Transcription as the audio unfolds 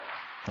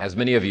As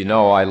many of you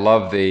know, I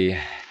love the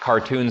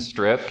cartoon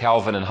strip,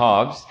 Calvin and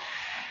Hobbes,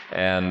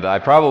 and I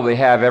probably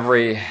have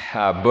every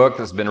book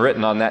that's been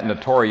written on that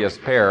notorious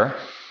pair.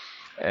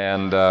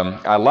 And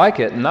I like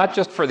it not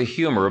just for the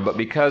humor, but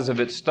because of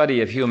its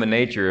study of human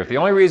nature. If the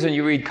only reason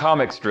you read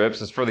comic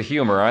strips is for the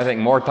humor, I think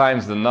more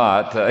times than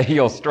not,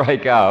 you'll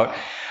strike out.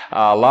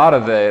 A lot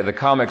of the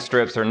comic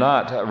strips are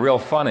not real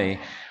funny,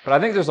 but I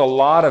think there's a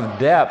lot of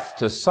depth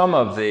to some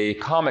of the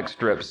comic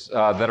strips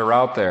that are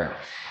out there.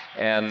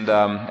 And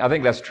I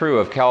think that's true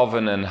of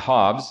Calvin and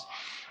Hobbes.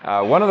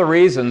 One of the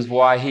reasons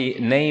why he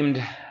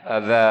named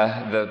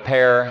the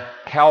pair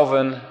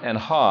Calvin and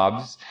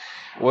Hobbes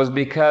was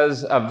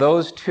because of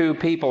those two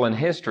people in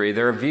history,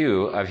 their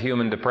view of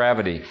human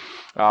depravity.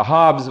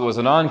 Hobbes was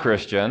a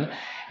non-Christian,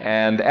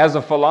 and as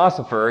a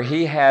philosopher,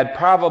 he had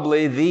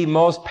probably the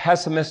most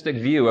pessimistic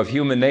view of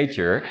human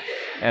nature.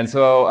 And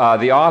so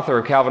the author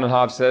of Calvin and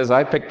Hobbes says,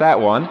 I picked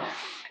that one.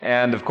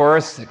 And of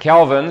course,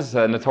 Calvin's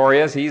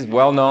notorious. He's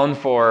well known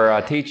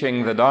for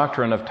teaching the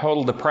doctrine of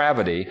total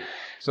depravity.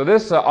 So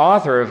this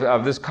author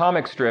of this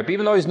comic strip,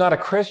 even though he's not a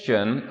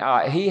Christian,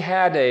 he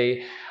had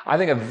I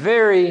think a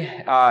very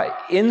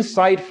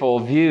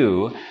insightful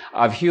view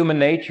of human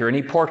nature, and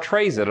he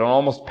portrays it on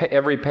almost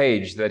every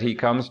page that he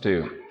comes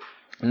to.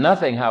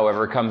 Nothing,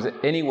 however, comes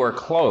anywhere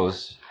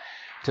close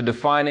to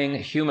defining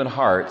human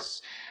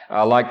hearts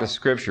like the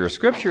Scripture.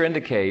 Scripture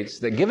indicates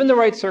that given the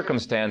right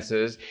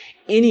circumstances,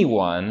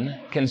 anyone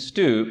can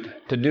stoop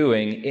to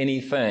doing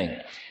anything.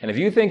 And if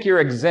you think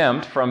you're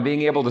exempt from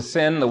being able to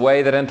sin the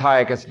way that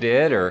Antiochus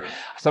did or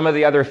some of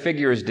the other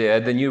figures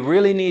did, then you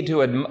really need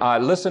to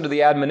listen to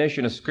the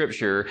admonition of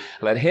Scripture.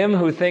 Let him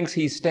who thinks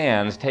he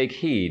stands take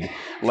heed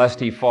lest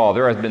he fall.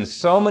 There have been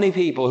so many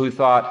people who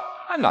thought,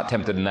 I'm not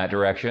tempted in that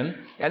direction.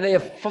 And they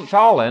have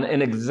fallen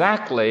in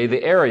exactly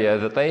the area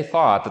that they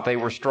thought that they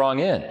were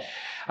strong in.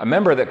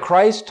 Remember that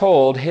Christ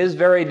told his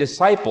very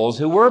disciples,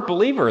 who were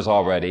believers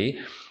already,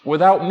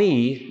 without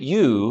me,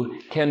 you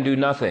can do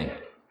nothing.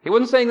 He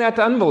wasn't saying that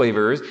to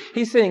unbelievers.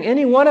 He's saying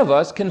any one of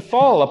us can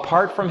fall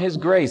apart from his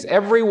grace.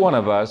 Every one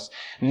of us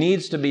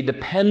needs to be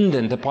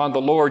dependent upon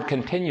the Lord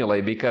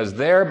continually, because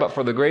there, but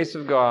for the grace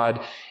of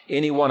God,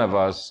 any one of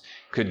us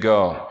could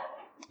go.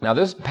 Now,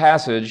 this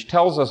passage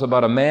tells us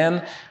about a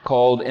man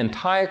called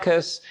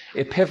Antiochus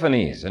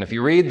Epiphanes. And if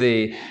you read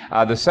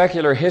the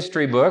secular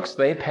history books,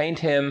 they paint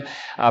him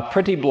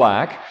pretty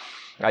black.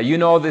 You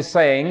know the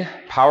saying,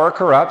 power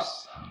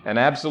corrupts, and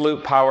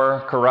absolute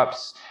power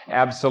corrupts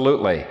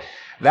absolutely.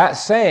 That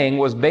saying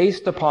was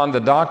based upon the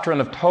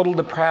doctrine of total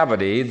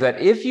depravity, that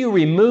if you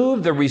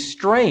remove the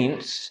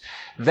restraints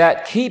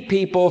that keep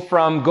people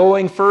from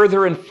going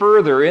further and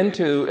further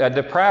into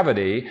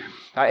depravity,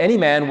 any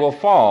man will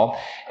fall.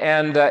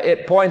 And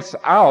it points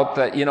out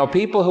that,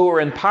 people who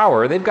are in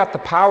power, they've got the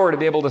power to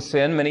be able to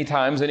sin many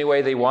times any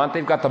way they want.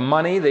 They've got the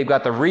money, they've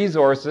got the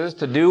resources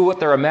to do what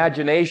their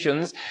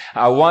imaginations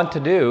want to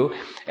do.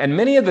 And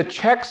many of the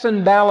checks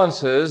and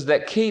balances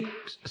that keep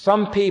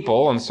some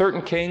people, and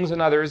certain kings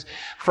and others,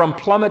 from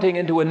plummeting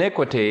into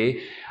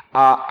iniquity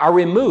are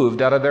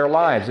removed out of their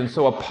lives. And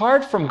so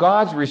apart from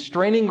God's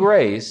restraining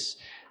grace,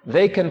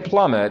 they can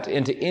plummet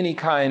into any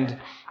kind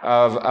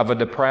of a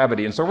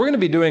depravity. And so we're going to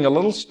be doing a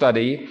little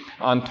study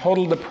on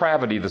total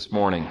depravity this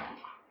morning.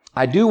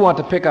 I do want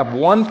to pick up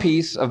one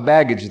piece of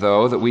baggage,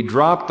 though, that we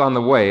dropped on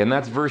the way, and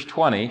that's verse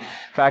 20. In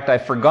fact, I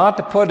forgot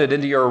to put it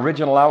into your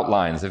original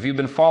outlines. If you've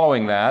been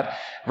following that,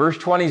 verse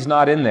 20 is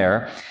not in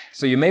there.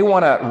 So you may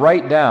want to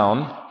write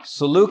down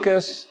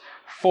Seleucus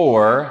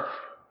for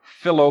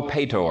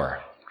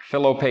Philopator.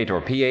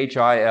 Philopator,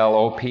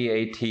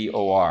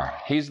 Philopator.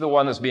 He's the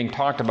one that's being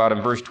talked about in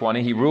verse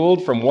 20. He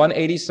ruled from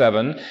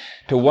 187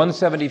 to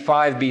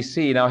 175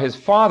 BC. Now his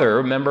father,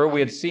 remember we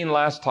had seen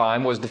last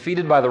time, was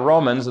defeated by the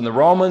Romans, and the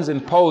Romans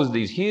imposed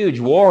these huge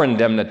war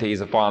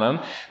indemnities upon him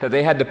that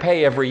they had to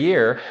pay every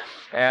year,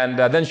 and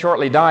then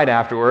shortly died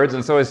afterwards.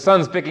 And so his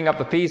son's picking up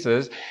the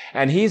pieces,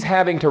 and he's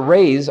having to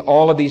raise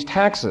all of these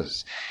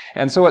taxes.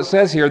 And so it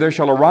says here, there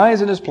shall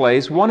arise in his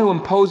place one who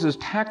imposes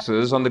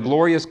taxes on the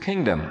glorious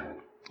kingdom.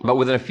 But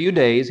within a few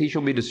days he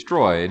shall be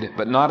destroyed,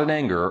 but not in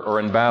anger or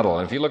in battle.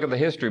 And if you look at the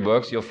history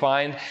books, you'll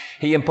find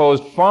he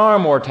imposed far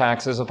more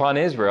taxes upon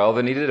Israel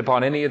than he did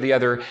upon any of the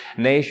other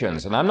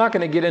nations. And I'm not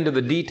going to get into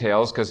the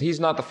details because he's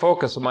not the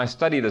focus of my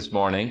study this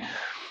morning.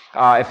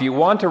 If you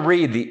want to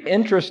read the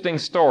interesting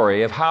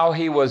story of how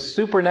he was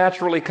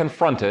supernaturally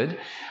confronted,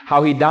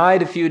 how he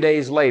died a few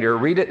days later,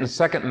 read it in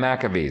 2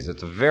 Maccabees.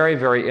 It's a very,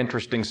 very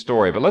interesting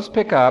story. But let's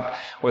pick up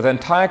with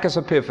Antiochus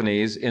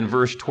Epiphanes in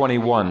verse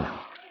 21.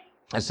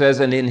 It says,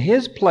 and in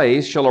his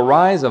place shall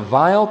arise a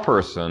vile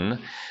person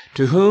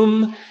to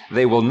whom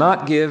they will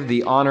not give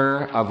the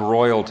honor of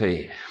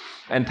royalty.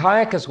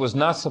 Antiochus was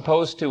not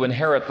supposed to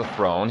inherit the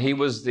throne. He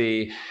was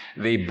the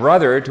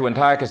brother to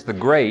Antiochus the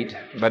Great,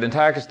 but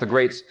Antiochus the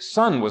Great's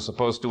son was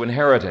supposed to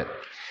inherit it.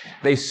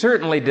 They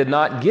certainly did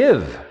not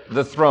give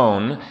the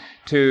throne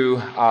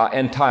to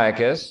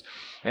Antiochus.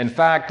 In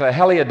fact,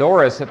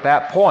 Heliodorus at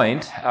that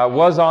point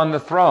was on the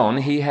throne.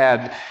 He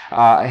had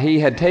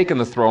taken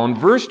the throne.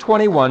 Verse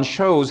 21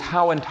 shows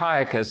how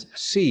Antiochus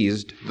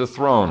seized the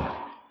throne.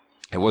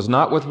 It was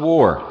not with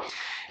war.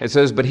 It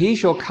says, "But he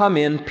shall come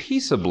in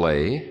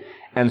peaceably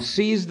and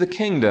seize the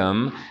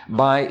kingdom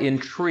by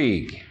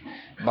intrigue."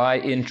 By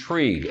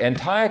intrigue.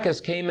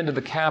 Antiochus came into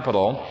the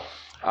capital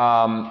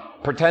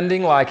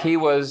pretending like he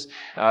was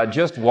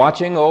just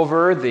watching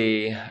over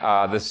the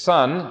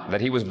son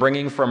that he was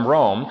bringing from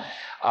Rome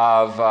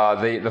of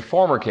the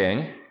former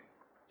king,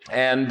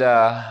 and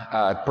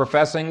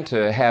professing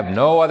to have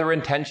no other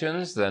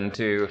intentions than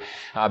to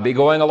be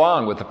going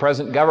along with the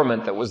present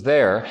government that was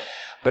there.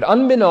 But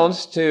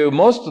unbeknownst to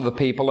most of the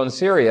people in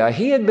Syria,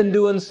 he had been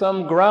doing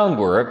some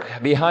groundwork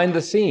behind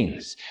the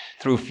scenes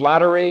through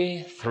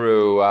flattery,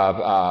 through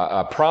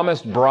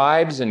promised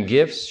bribes and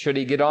gifts should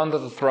he get onto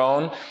the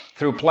throne,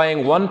 through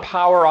playing one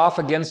power off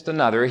against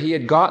another. He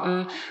had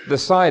gotten the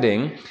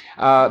siding,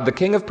 the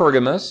king of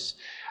Pergamus,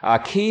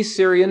 key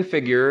Syrian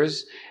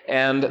figures,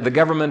 and the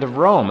government of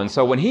Rome. And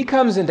so when he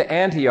comes into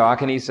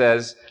Antioch and he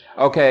says,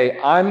 "Okay,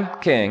 I'm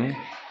king.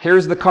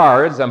 Here's the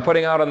cards I'm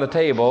putting out on the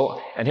table,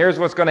 and here's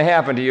what's going to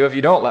happen to you if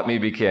you don't let me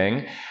be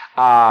king,"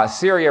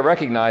 Syria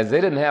recognized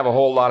they didn't have a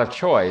whole lot of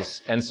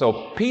choice. And so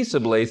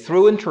peaceably,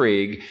 through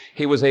intrigue,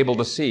 he was able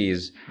to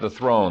seize the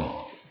throne.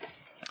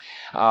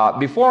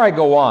 Before I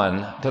go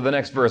on to the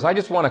next verse, I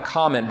just want to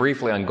comment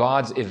briefly on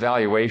God's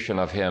evaluation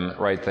of him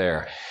right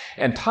there.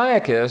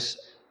 Antiochus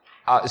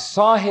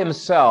saw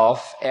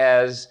himself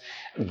as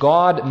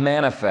God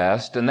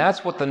manifest, and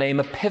that's what the name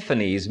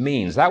Epiphanes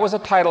means. That was a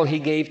title he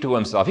gave to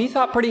himself. He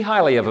thought pretty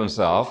highly of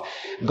himself.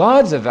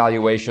 God's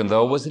evaluation,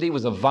 though, was that he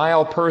was a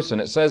vile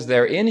person. It says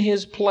there, "In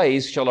his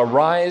place shall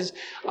arise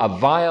a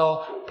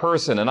vile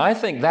person." And I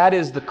think that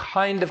is the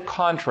kind of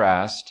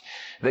contrast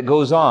that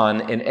goes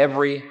on in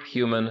every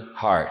human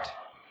heart.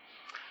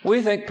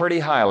 We think pretty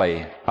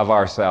highly of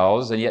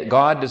ourselves, and yet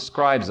God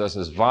describes us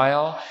as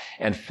vile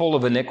and full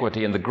of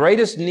iniquity. And the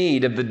greatest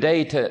need of the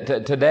day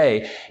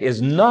today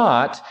is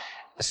not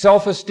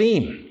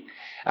self-esteem.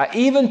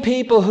 Even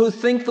people who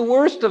think the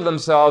worst of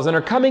themselves and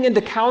are coming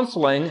into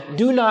counseling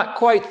do not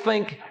quite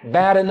think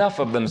bad enough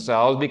of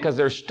themselves, because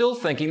they're still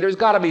thinking there's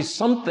got to be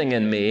something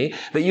in me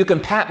that you can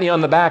pat me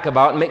on the back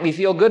about and make me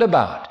feel good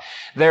about.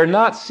 They're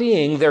not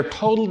seeing their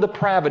total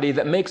depravity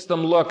that makes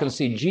them look and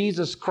see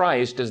Jesus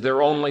Christ as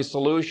their only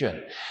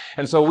solution.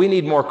 And so we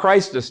need more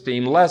Christ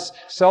esteem, less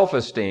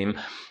self-esteem.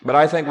 But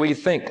I think we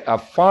think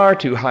far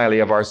too highly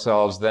of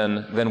ourselves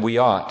than we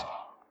ought.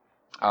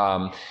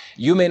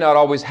 You may not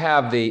always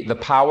have the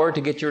power to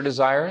get your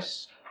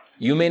desires.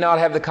 You may not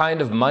have the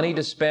kind of money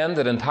to spend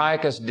that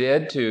Antiochus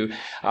did to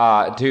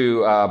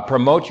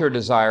promote your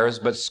desires,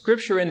 but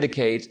Scripture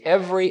indicates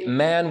every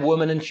man,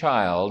 woman, and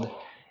child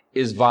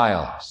is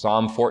vile.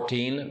 Psalm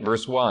 14,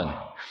 verse 1.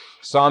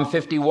 Psalm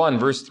 51,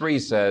 verse 3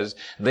 says,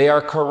 "They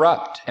are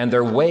corrupt, and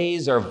their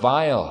ways are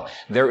vile.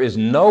 There is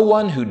no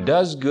one who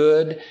does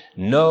good,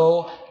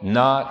 no,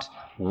 not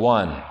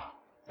one."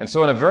 And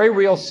so in a very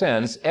real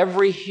sense,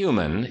 every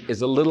human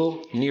is a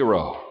little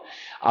Nero,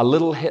 a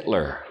little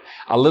Hitler,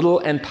 a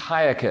little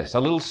Antiochus, a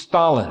little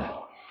Stalin.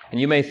 And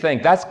you may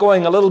think, that's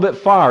going a little bit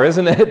far,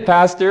 isn't it,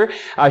 Pastor?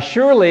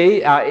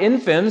 Surely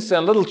infants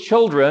and little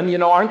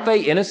children, aren't they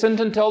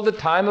innocent until the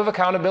time of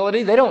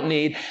accountability? They don't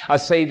need a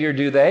Savior,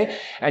 do they?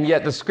 And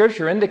yet the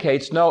Scripture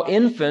indicates, no,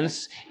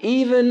 infants,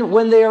 even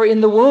when they are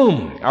in the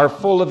womb, are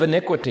full of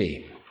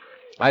iniquity.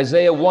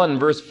 Isaiah 1,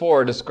 verse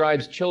 4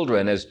 describes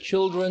children as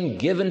children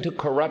given to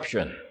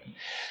corruption.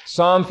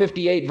 Psalm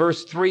 58,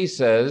 verse 3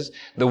 says,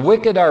 "The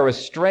wicked are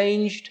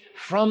estranged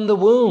from the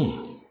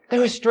womb."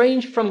 They're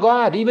estranged from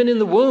God, even in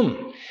the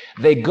womb.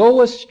 They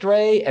go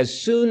astray as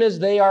soon as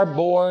they are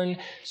born,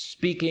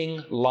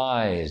 speaking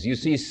lies. You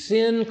see,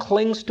 sin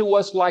clings to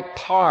us like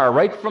tar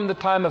right from the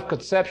time of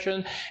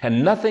conception,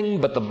 and nothing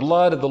but the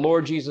blood of the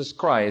Lord Jesus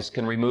Christ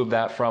can remove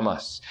that from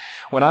us.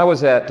 When I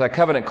was at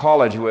Covenant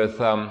College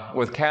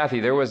with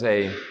Kathy, there was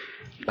a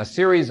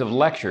series of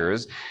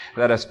lectures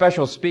that a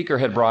special speaker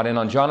had brought in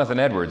on Jonathan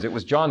Edwards. It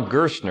was John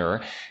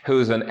Gerstner,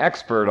 who's an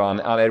expert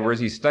on Edwards.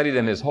 He studied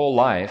him his whole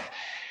life.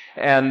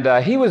 And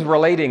he was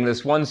relating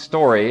this one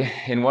story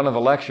in one of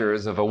the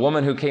lectures of a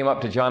woman who came up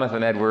to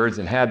Jonathan Edwards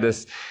and had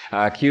this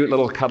cute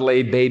little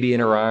cuddly baby in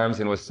her arms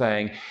and was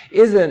saying,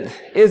 isn't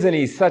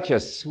he such a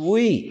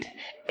sweet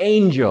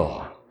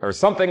angel? Or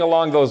something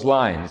along those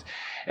lines.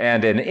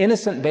 And an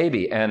innocent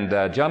baby.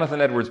 And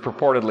Jonathan Edwards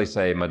purportedly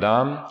say,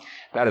 "Madame,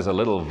 that is a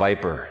little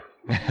viper."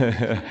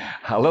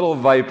 A little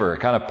viper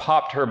kind of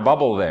popped her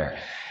bubble there.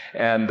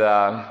 And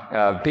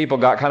people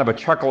got kind of a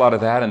chuckle out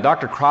of that. And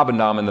Dr.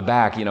 Krabendam in the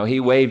back, he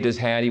waved his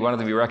hand. He wanted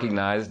to be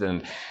recognized.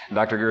 And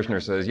Dr.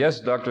 Gerstner says, "Yes,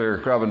 Dr.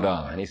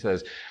 Krabendam." And he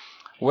says,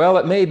 "Well,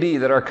 it may be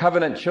that our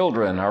covenant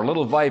children are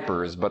little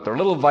vipers, but they're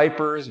little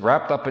vipers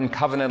wrapped up in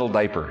covenantal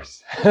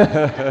diapers."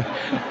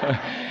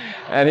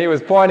 And he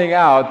was pointing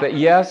out that,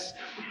 yes,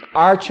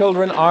 Our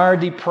children are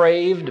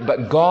depraved,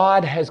 but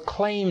God has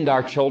claimed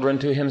our children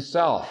to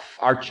Himself.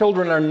 Our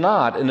children are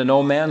not in a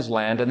no man's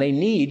land, and they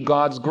need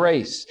God's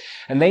grace.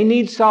 And they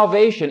need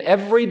salvation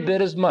every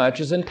bit as much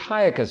as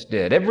Antiochus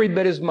did, every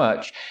bit as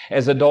much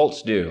as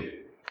adults do.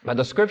 But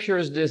the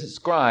Scriptures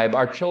describe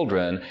our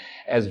children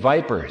as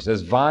vipers,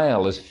 as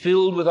vile, as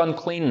filled with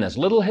uncleanness,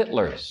 little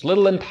Hitlers,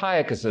 little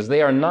Antiochuses.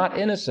 They are not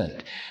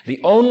innocent.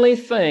 The only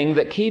thing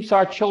that keeps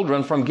our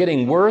children from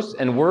getting worse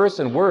and worse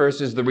and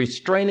worse is the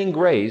restraining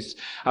grace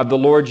of the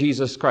Lord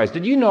Jesus Christ.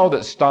 Did you know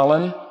that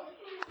Stalin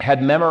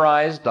had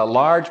memorized a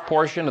large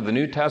portion of the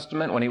New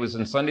Testament when he was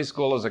in Sunday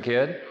school as a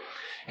kid?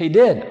 He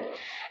did.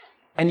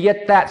 And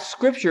yet that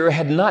Scripture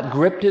had not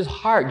gripped his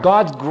heart.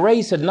 God's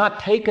grace had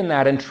not taken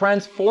that and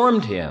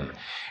transformed him.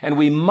 And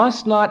we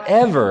must not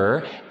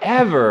ever,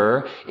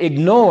 ever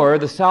ignore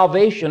the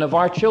salvation of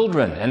our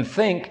children and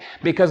think,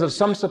 because of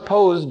some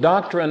supposed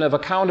doctrine of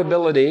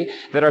accountability,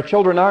 that our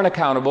children aren't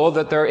accountable,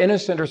 that they're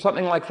innocent or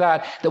something like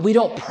that, that we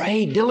don't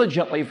pray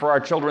diligently for our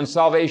children's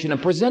salvation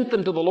and present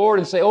them to the Lord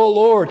and say, "Oh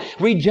Lord,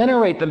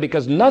 regenerate them,"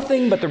 because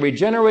nothing but the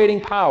regenerating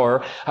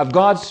power of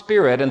God's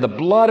Spirit and the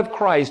blood of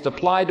Christ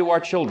applied to our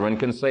children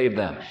can save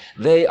them.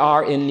 They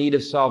are in need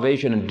of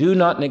salvation, and do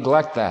not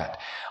neglect that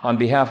on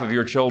behalf of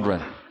your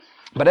children.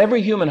 But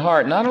every human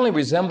heart not only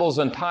resembles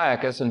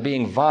Antiochus in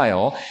being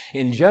vile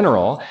in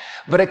general,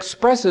 but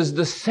expresses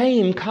the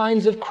same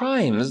kinds of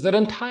crimes that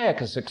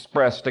Antiochus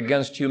expressed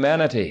against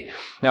humanity.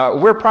 Now,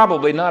 we're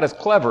probably not as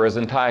clever as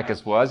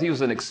Antiochus was. He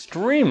was an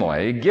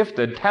extremely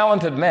gifted,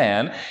 talented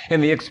man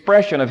in the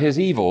expression of his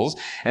evils,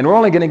 and we're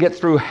only going to get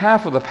through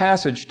half of the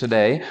passage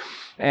today,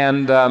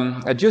 and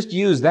I just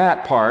use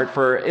that part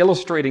for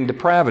illustrating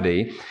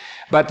depravity.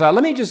 But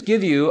let me just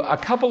give you a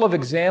couple of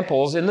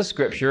examples in the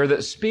Scripture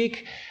that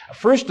speak,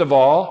 first of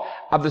all,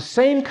 of the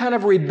same kind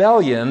of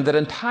rebellion that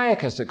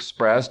Antiochus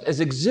expressed as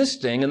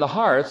existing in the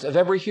hearts of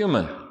every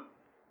human.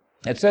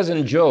 It says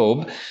in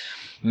Job,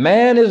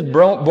 "Man is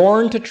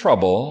born to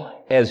trouble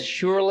as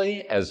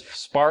surely as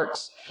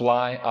sparks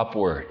fly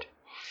upward."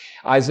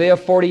 Isaiah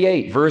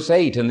 48, verse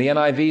 8 in the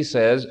NIV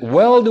says,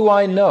 "Well do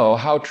I know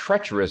how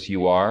treacherous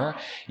you are.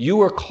 You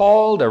were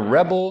called a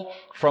rebel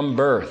from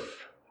birth."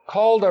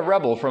 Called a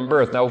rebel from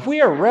birth. Now, if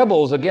we are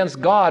rebels against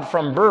God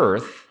from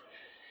birth,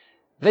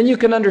 then you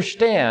can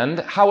understand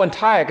how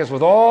Antiochus,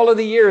 with all of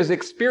the years'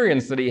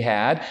 experience that he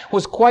had,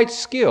 was quite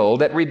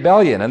skilled at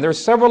rebellion. And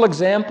there's several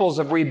examples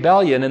of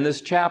rebellion in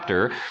this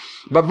chapter,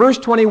 but verse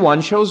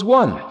 21 shows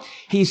one.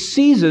 He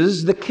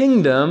seizes the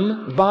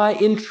kingdom by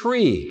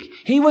intrigue.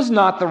 He was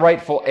not the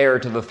rightful heir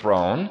to the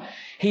throne.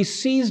 He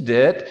seized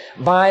it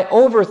by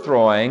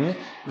overthrowing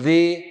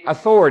the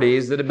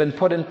authorities that had been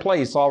put in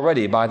place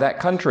already by that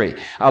country.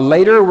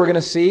 Later, we're going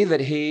to see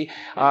that he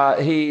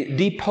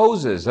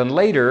deposes and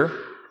later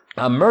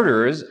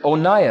murders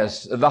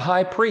Onias, the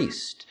high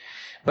priest.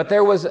 But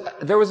there was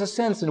a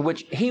sense in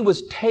which he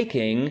was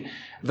taking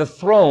the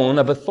throne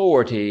of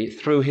authority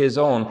through his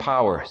own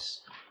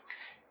powers.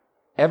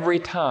 Every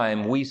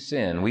time we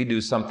sin, we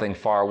do something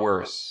far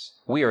worse.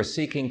 We are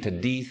seeking to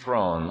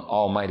dethrone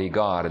Almighty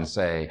God and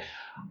say,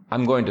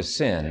 "I'm going to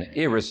sin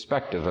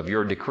irrespective of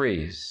your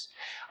decrees.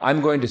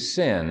 I'm going to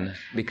sin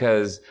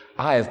because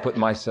I have put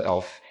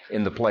myself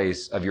in the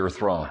place of your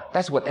throne."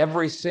 That's what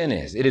every sin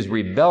is. It is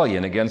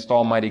rebellion against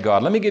Almighty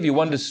God. Let me give you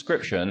one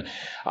description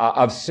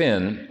of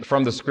sin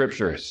from the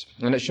Scriptures,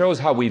 and it shows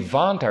how we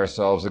vaunt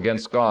ourselves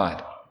against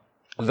God.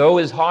 "Though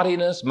his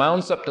haughtiness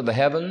mounts up to the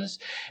heavens,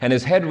 and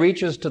his head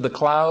reaches to the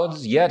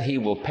clouds, yet he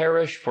will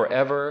perish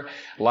forever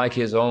like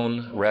his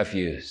own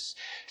refuse."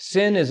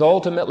 Sin is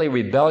ultimately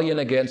rebellion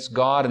against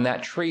God, and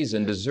that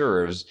treason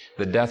deserves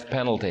the death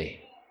penalty.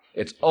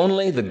 It's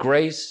only the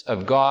grace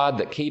of God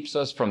that keeps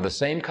us from the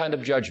same kind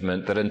of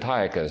judgment that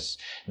Antiochus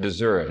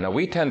deserved. Now,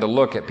 we tend to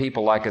look at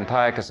people like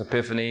Antiochus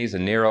Epiphanes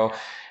and Nero,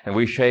 and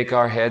we shake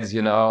our heads,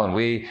 and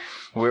we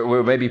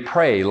maybe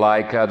pray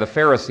like the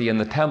Pharisee in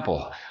the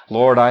temple.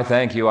 "Lord, I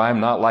thank you, I'm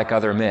not like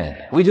other men."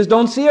 We just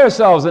don't see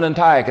ourselves in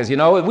Antiochus,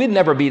 We'd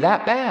never be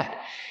that bad.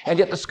 And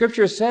yet the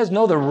Scripture says,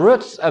 no, the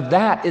roots of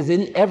that is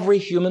in every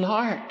human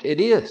heart. It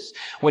is.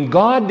 When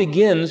God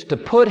begins to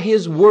put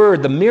His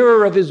Word, the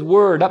mirror of His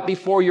Word, up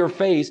before your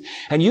face,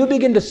 and you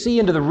begin to see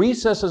into the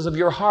recesses of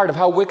your heart of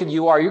how wicked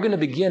you are, you're going to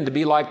begin to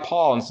be like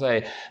Paul and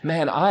say,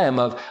 "Man, I am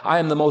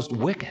the most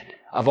wicked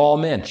of all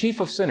men." Chief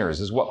of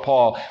sinners is what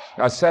Paul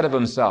said of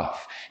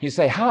himself. You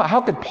say, how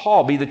could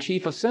Paul be the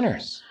chief of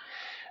sinners?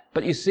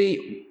 But you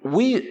see,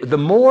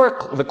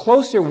 the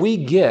closer we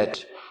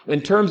get in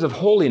terms of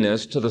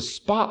holiness to the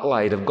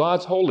spotlight of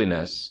God's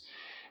holiness,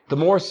 the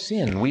more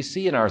sin we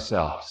see in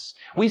ourselves.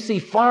 We see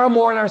far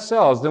more in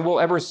ourselves than we'll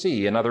ever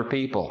see in other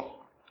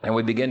people. And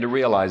we begin to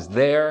realize,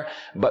 there,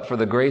 but for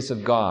the grace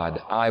of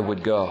God, I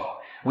would go.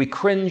 We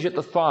cringe at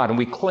the thought and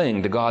we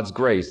cling to God's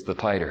grace the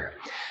tighter.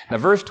 Now,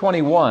 verse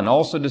 21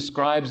 also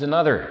describes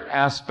another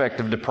aspect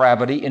of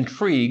depravity,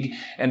 intrigue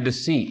and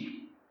deceit.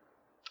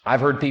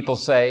 I've heard people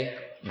say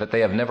that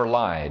they have never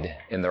lied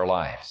in their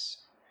lives.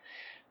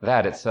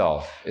 that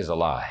itself is a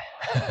lie.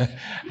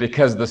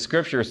 Because the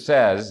Scripture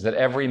says that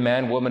every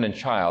man, woman, and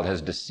child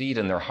has deceit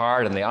in their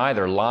heart, and they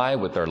either lie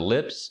with their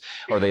lips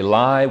or they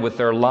lie with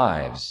their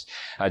lives.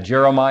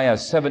 Jeremiah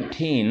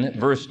 17,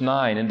 verse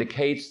 9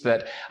 indicates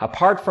that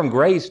apart from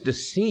grace,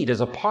 deceit is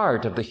a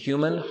part of the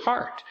human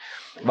heart.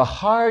 The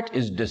heart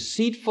is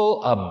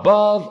deceitful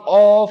above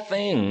all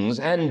things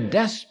and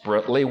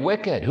desperately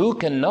wicked. Who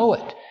can know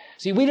it?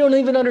 See, we don't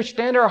even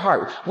understand our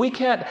heart. We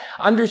can't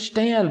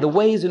understand the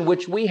ways in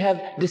which we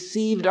have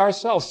deceived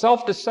ourselves.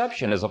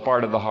 Self-deception is a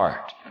part of the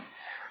heart.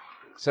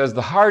 It says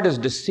the heart is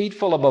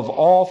deceitful above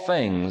all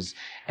things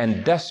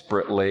and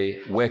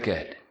desperately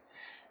wicked.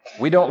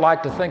 We don't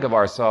like to think of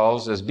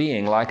ourselves as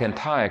being like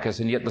Antiochus,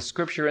 and yet the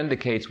Scripture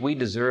indicates we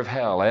deserve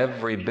hell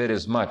every bit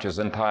as much as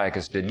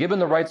Antiochus did. Given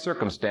the right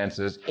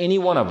circumstances, any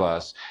one of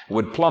us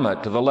would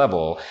plummet to the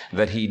level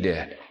that he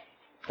did.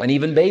 And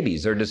even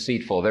babies are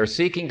deceitful. They're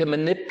seeking to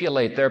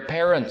manipulate their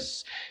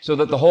parents so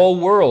that the whole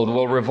world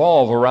will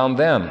revolve around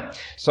them.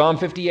 Psalm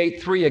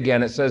 58:3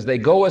 again, it says, they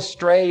go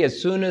astray as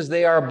soon as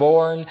they are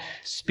born,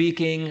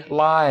 speaking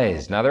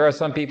lies. Now, there are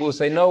some people who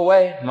say, no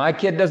way, my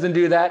kid doesn't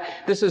do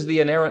that. This is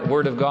the inerrant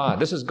Word of God.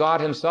 This is God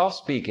Himself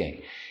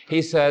speaking.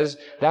 He says,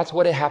 that's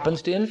what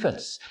happens to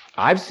infants.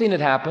 I've seen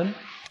it happen.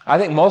 I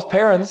think most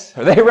parents,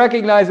 they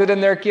recognize it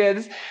in their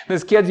kids.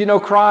 This kid's,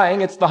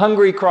 crying. It's the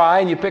hungry cry,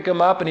 and you pick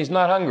him up, and he's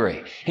not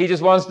hungry. He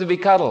just wants to be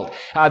cuddled.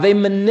 They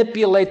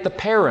manipulate the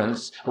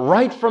parents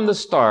right from the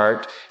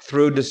start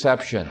through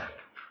deception.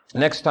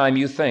 Next time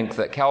you think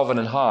that Calvin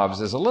and Hobbes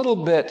is a little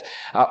bit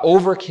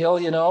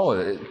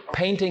overkill,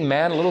 painting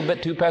man a little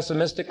bit too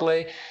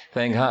pessimistically,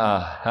 think,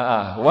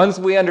 Once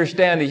we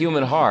understand the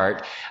human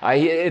heart,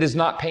 it is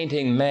not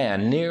painting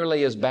man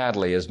nearly as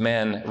badly as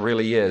man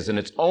really is. And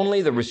it's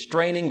only the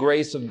restraining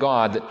grace of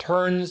God that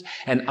turns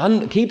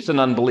and keeps an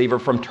unbeliever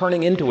from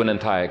turning into an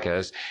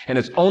Antiochus. And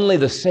it's only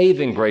the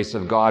saving grace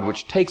of God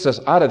which takes us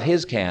out of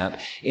His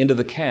camp into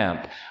the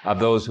camp of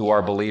those who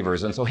are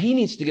believers. And so He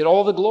needs to get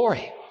all the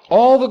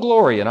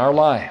glory in our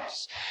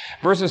lives.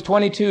 Verses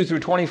 22 through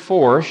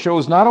 24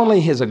 shows not only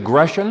His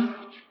aggression,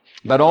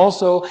 but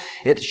also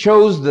it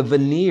shows the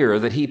veneer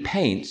that He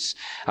paints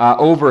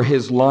over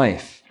His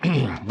life.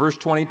 Verse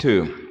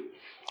 22,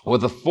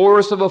 with the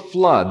force of a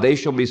flood they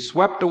shall be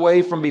swept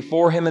away from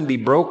before Him and be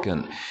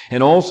broken,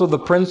 and also the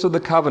prince of the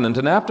covenant.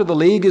 And after the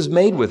league is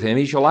made with him,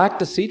 he shall act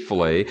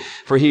deceitfully,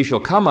 for he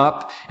shall come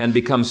up and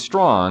become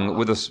strong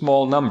with a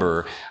small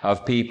number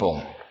of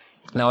people.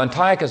 Now,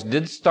 Antiochus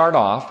did start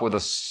off with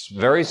a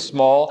very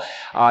small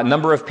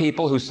number of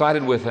people who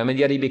sided with him, and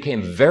yet he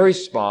became very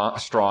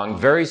strong,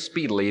 very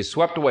speedily. He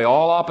swept away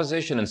all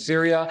opposition in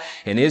Syria,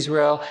 in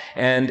Israel,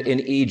 and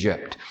in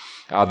Egypt.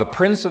 The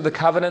prince of the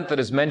covenant that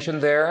is mentioned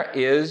there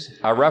is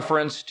a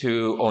reference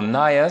to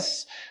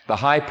Onias, the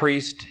high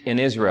priest in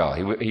Israel.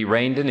 He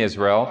reigned in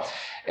Israel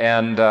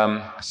and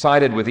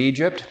sided with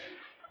Egypt.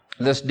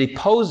 This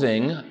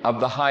deposing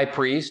of the high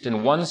priest in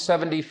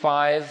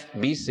 175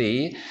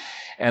 BC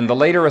and the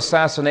later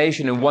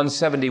assassination in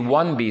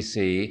 171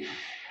 BC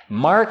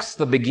marks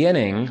the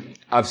beginning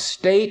of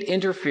state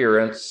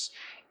interference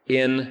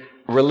in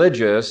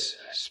religious,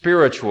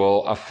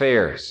 spiritual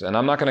affairs. And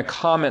I'm not going to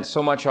comment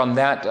so much on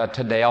that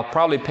today. I'll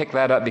probably pick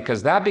that up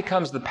because that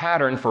becomes the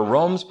pattern for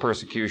Rome's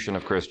persecution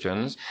of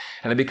Christians,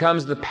 and it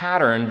becomes the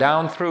pattern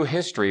down through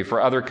history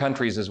for other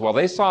countries as well.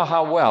 They saw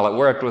how well it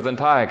worked with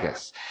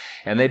Antiochus,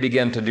 and they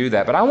began to do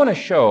that. But I want to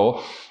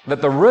show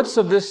that the roots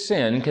of this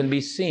sin can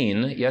be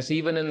seen, yes,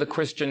 even in the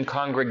Christian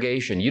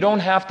congregation. You don't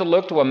have to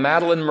look to a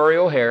Madeleine Murray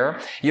O'Hair.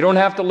 You don't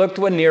have to look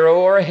to a Nero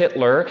or a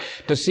Hitler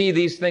to see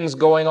these things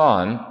going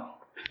on.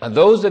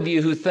 Those of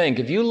you who think,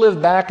 if you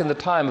lived back in the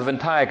time of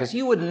Antiochus,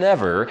 you would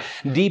never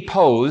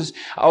depose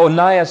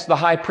Onias the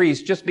high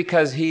priest just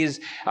because he's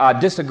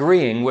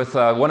disagreeing with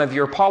one of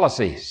your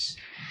policies.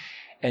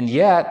 And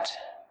yet,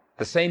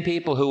 the same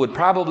people who would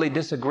probably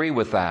disagree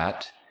with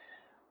that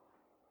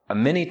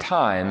many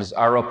times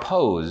are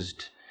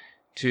opposed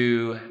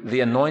to the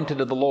anointed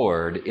of the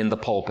Lord in the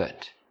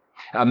pulpit.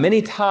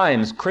 Many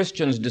times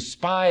Christians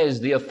despise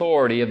the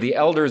authority of the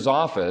elder's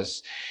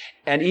office,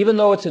 and even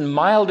though it's in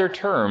milder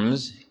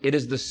terms, it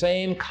is the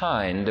same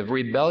kind of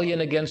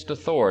rebellion against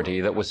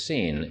authority that was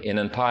seen in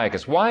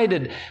Antiochus. Why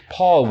did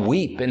Paul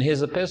weep in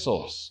his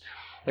epistles?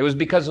 It was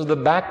because of the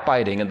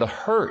backbiting and the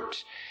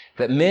hurt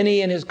that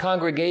many in his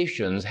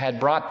congregations had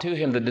brought to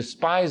him, the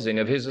despising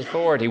of his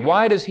authority.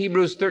 Why does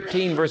Hebrews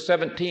 13, verse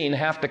 17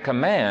 have to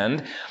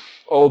command,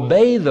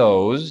 obey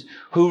those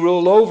who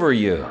rule over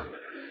you?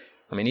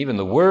 I mean, even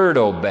the word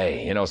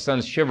obey,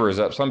 sends shivers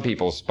up some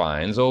people's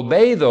spines.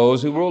 Obey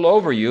those who rule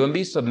over you and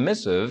be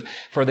submissive,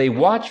 for they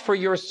watch for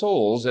your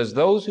souls as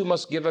those who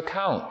must give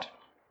account.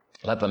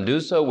 Let them do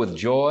so with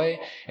joy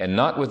and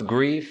not with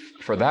grief,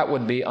 for that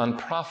would be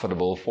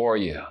unprofitable for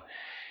you.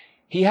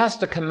 He has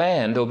to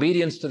command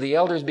obedience to the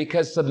elders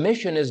because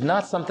submission is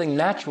not something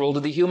natural to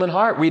the human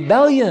heart.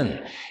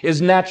 Rebellion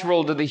is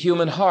natural to the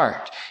human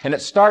heart. And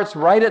it starts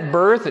right at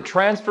birth. It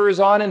transfers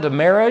on into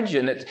marriage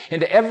and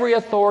into every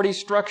authority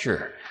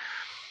structure.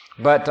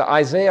 But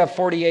Isaiah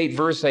 48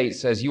 verse 8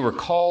 says, "You were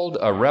called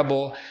a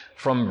rebel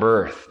from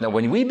birth." Now,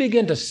 when we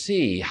begin to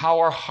see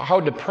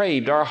how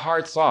depraved our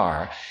hearts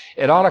are,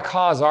 it ought to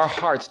cause our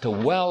hearts to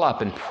well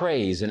up in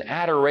praise and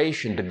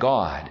adoration to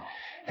God,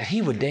 that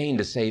He would deign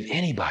to save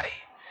anybody,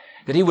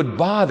 that He would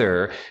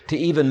bother to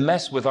even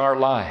mess with our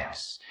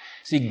lives.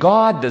 See,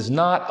 God does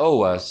not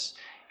owe us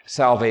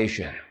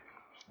salvation.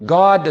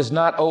 God does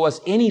not owe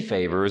us any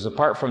favors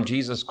apart from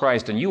Jesus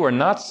Christ, and you are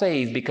not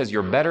saved because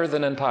you're better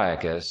than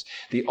Antiochus.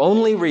 The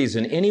only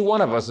reason any one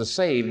of us is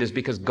saved is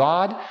because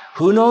God,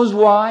 who knows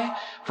why,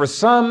 for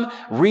some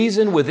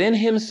reason within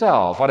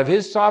Himself, out of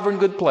His sovereign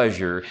good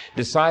pleasure,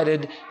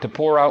 decided to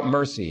pour out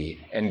mercy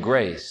and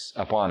grace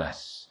upon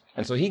us.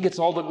 And so He gets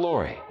all the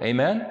glory.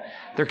 Amen?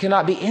 There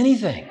cannot be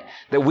anything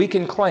that we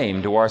can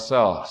claim to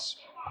ourselves.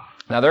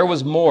 Now, there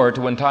was more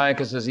to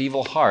Antiochus'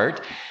 evil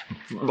heart,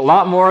 a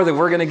lot more that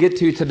we're going to get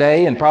to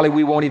today, and probably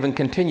we won't even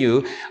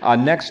continue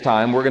next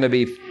time. We're going to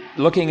be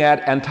looking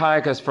at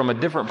Antiochus from a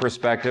different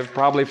perspective,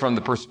 probably from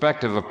the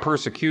perspective of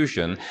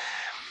persecution.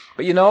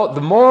 But you know,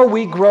 the more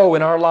we grow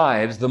in our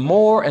lives, the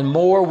more and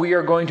more we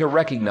are going to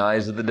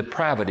recognize the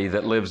depravity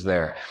that lives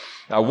there.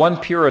 One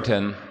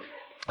Puritan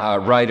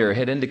writer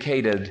had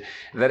indicated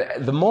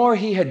that the more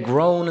he had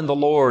grown in the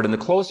Lord and the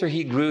closer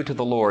he grew to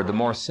the Lord, the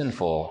more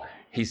sinful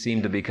he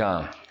seemed to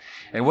become.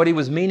 And what he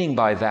was meaning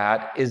by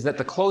that is that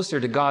the closer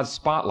to God's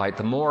spotlight,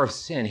 the more of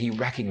sin he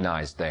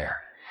recognized there.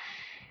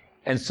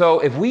 And so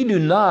if we do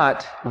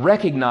not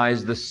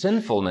recognize the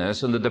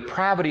sinfulness and the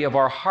depravity of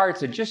our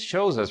hearts, it just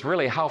shows us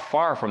really how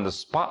far from the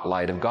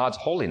spotlight of God's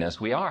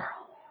holiness we are.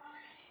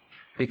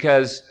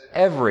 Because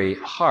every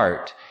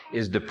heart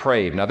is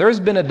depraved. Now, there's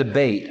been a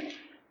debate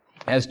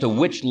as to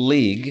which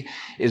league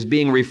is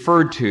being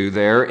referred to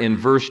there in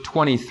verse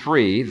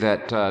 23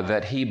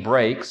 that he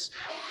breaks.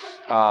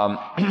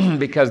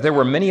 Because there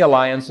were many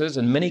alliances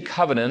and many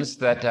covenants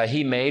that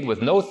he made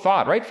with no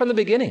thought, right from the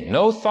beginning,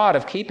 no thought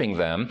of keeping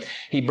them.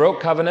 He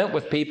broke covenant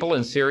with people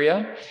in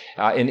Syria,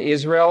 in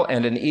Israel,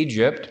 and in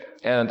Egypt.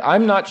 And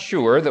I'm not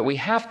sure that we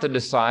have to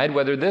decide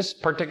whether this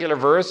particular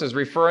verse is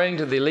referring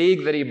to the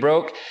league that he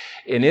broke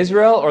in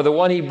Israel or the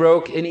one he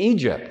broke in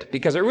Egypt,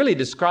 because it really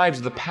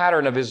describes the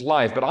pattern of his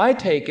life. But I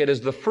take it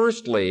as the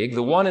first league,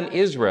 the one in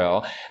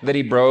Israel that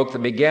he broke,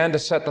 that began to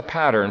set the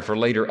pattern for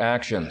later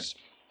actions.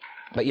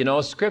 But you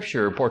know,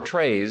 Scripture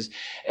portrays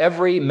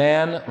every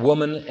man,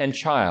 woman, and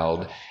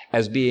child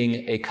as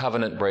being a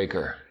covenant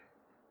breaker.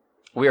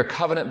 We are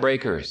covenant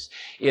breakers.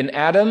 In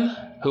Adam,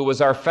 who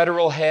was our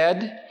federal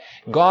head,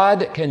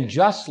 God can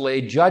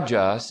justly judge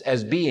us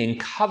as being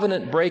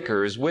covenant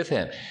breakers with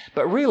Him.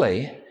 But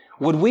really,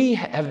 would we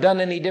have done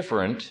any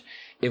different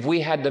if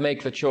we had to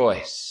make the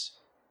choice?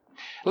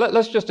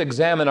 Let's just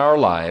examine our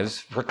lives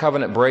for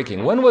covenant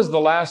breaking. When was the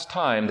last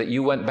time that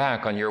you went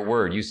back on your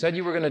word? You said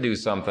you were going to do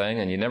something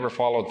and you never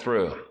followed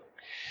through.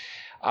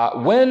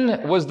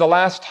 When was the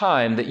last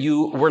time that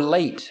you were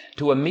late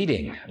to a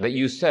meeting that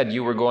you said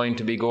you were going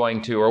to be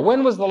going to? Or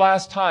when was the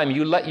last time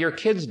you let your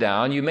kids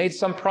down? You made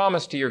some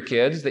promise to your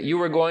kids that you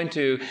were going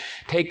to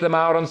take them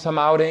out on some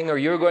outing, or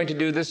you were going to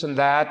do this and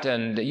that,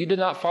 and you did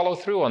not follow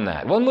through on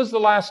that. When was the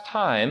last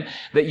time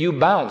that you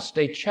bounced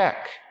a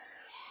check?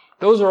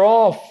 Those are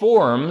all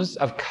forms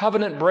of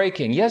covenant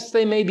breaking. Yes,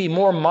 they may be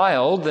more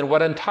mild than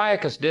what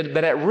Antiochus did,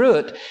 but at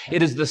root,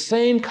 it is the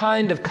same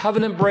kind of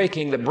covenant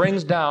breaking that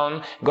brings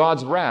down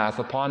God's wrath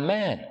upon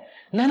man.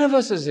 None of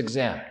us is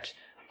exempt.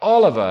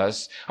 All of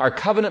us are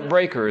covenant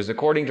breakers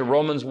according to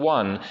Romans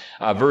 1,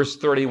 verse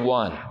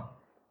 31.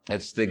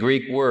 It's the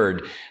Greek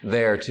word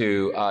there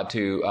to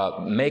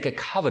make a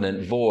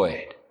covenant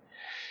void.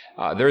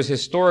 There's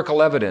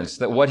historical evidence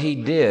that what he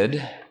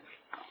did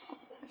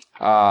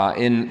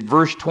in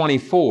verse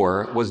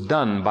 24 was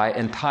done by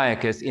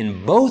Antiochus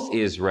in both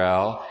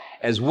Israel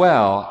as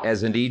well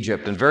as in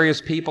Egypt. And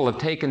various people have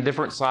taken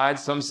different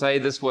sides. Some say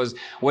this was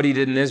what he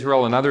did in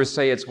Israel, and others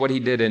say it's what he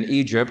did in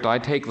Egypt. I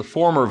take the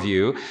former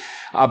view.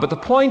 But the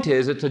point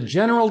is, it's a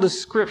general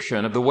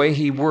description of the way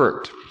he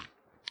worked.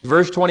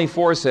 Verse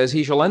 24 says,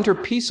 "He shall enter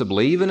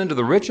peaceably even into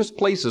the richest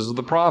places of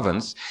the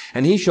province,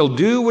 and he shall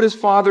do what his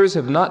fathers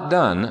have not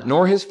done,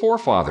 nor his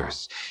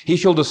forefathers. He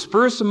shall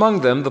disperse among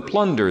them the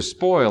plunder,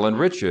 spoil, and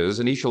riches,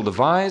 and he shall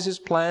devise his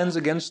plans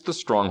against the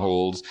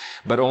strongholds,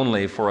 but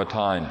only for a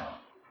time."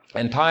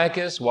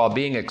 Antiochus, while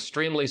being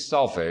extremely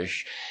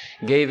selfish,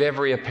 gave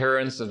every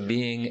appearance of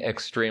being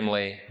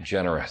extremely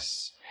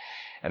generous.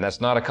 And that's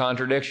not a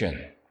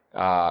contradiction.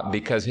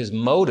 Because his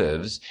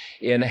motives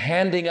in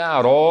handing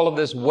out all of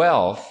this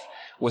wealth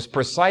was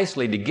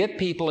precisely to get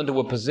people into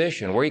a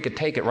position where he could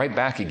take it right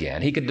back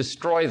again. He could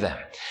destroy them.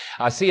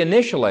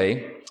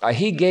 Initially,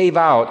 he gave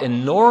out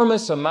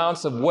enormous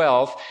amounts of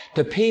wealth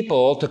to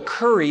people to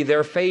curry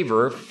their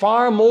favor,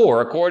 far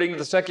more, according to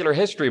the secular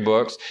history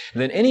books,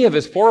 than any of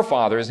his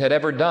forefathers had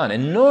ever done.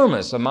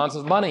 Enormous amounts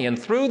of money. And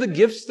through the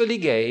gifts that he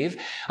gave,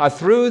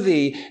 through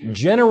the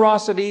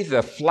generosity,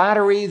 the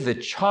flattery, the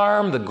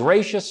charm, the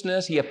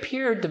graciousness, he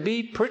appeared to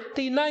be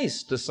pretty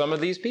nice to some of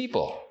these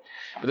people.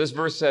 But this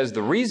verse says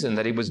the reason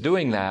that he was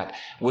doing that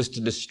was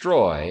to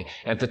destroy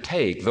and to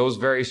take those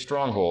very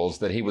strongholds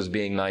that he was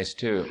being nice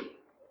to.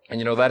 And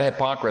you know, that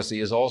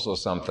hypocrisy is also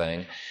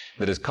something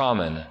that is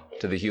common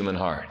to the human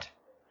heart.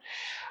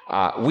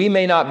 We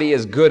may not be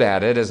as good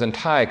at it as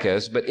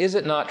Antiochus, but is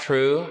it not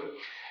true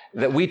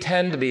that we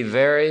tend to be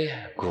very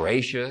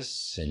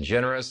gracious and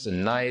generous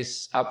and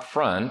nice up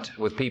front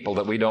with people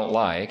that we don't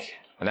like,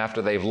 and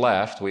after they've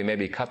left, we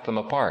maybe cut them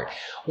apart?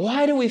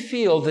 Why do we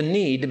feel the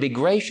need to be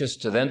gracious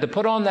to them, to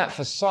put on that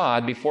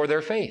facade before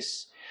their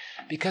face?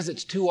 Because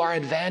it's to our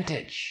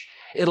advantage.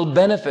 It'll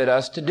benefit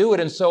us to do it.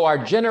 And so our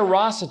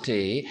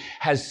generosity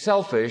has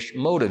selfish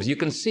motives. You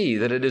can see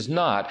that it is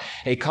not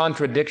a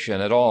contradiction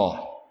at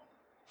all.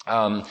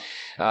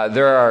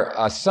 There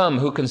are some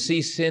who can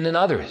see sin in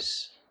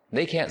others.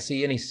 They can't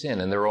see any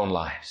sin in their own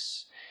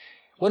lives.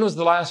 When was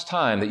the last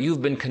time that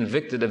you've been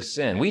convicted of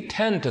sin? We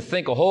tend to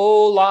think a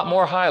whole lot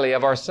more highly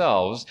of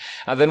ourselves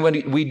than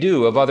we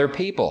do of other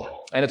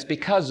people. And it's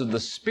because of the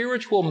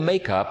spiritual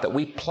makeup that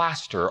we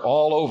plaster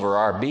all over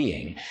our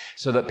being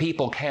so that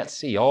people can't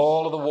see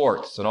all of the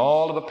warts and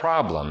all of the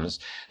problems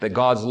that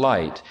God's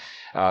light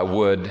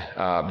would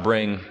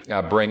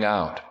bring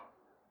out.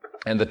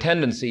 And the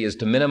tendency is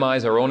to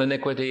minimize our own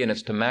iniquity, and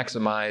it's to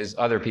maximize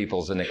other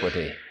people's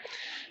iniquity.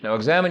 Now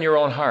examine your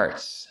own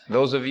hearts.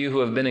 Those of you who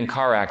have been in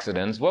car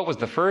accidents, what was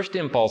the first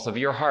impulse of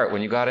your heart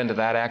when you got into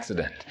that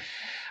accident?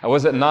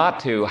 Was it not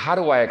to, how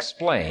do I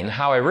explain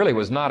how I really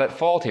was not at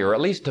fault here, or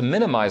at least to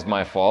minimize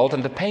my fault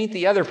and to paint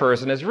the other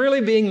person as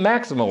really being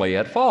maximally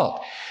at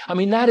fault? I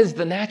mean, that is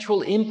the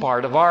natural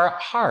impart of our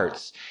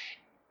hearts,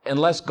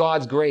 unless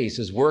God's grace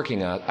is working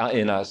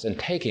in us and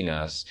taking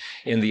us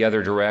in the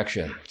other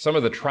direction. Some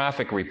of the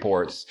traffic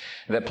reports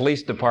that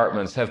police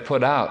departments have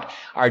put out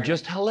are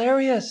just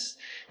hilarious.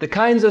 The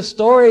kinds of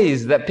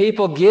stories that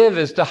people give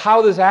as to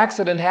how this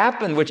accident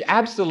happened, which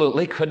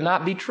absolutely could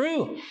not be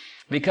true,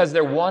 because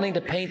they're wanting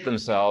to paint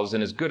themselves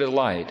in as good a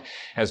light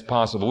as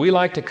possible. We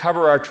like to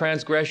cover our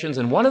transgressions,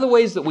 and one of the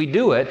ways that we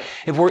do it,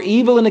 if we're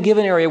evil in a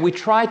given area, we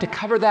try to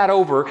cover that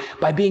over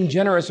by being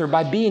generous or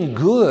by being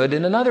good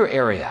in another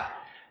area.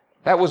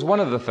 That was one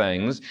of the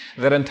things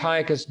that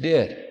Antiochus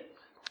did.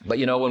 But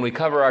you know, when we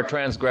cover our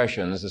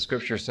transgressions, the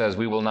scripture says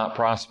we will not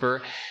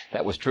prosper.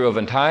 That was true of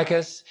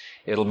Antiochus.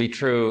 It'll be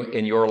true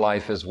in your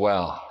life as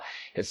well.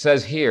 It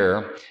says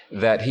here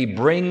that he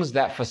brings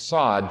that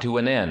facade to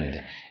an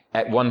end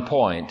at one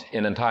point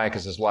in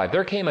Antiochus' life.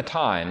 There came a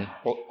time,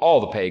 well, all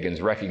the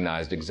pagans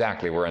recognized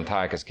exactly where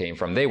Antiochus came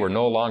from. They were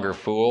no longer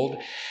fooled.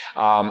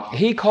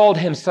 He called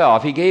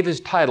himself, he gave his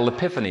title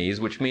Epiphanes,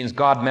 which means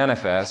God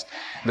manifest.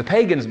 The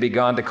pagans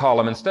began to call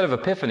him, instead of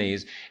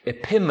Epiphanes,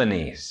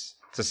 Epimanes.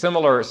 It's a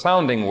similar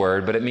sounding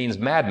word, but it means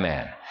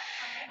madman.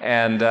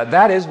 And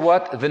that is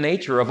what the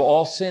nature of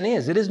all sin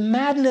is. It is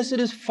madness, it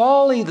is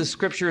folly, the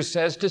scripture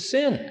says, to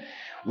sin.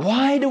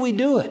 Why do we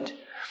do it?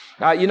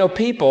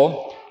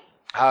 People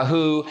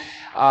who,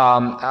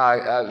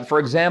 for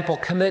example,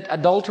 commit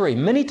adultery,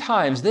 many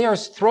times they are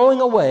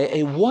throwing away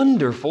a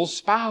wonderful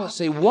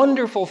spouse, a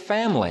wonderful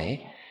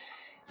family,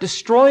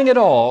 destroying it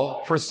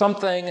all for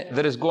something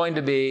that is going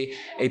to be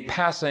a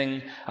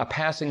passing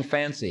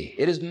fancy.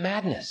 It is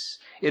madness.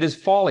 It is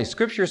folly.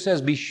 Scripture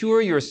says, be sure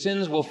your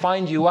sins will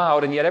find you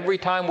out, and yet every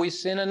time we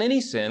sin in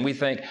any sin, we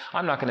think,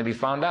 I'm not going to be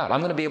found out. I'm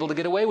going to be able to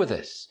get away with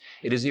this.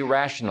 It is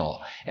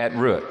irrational at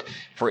root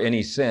for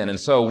any sin. And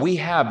so we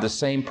have the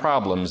same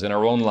problems in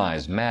our own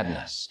lives,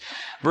 madness.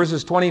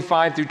 Verses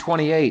 25 through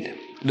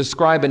 28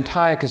 describe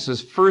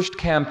Antiochus' first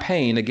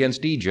campaign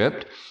against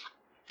Egypt.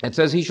 It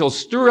says, he shall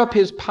stir up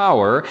his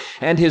power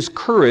and his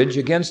courage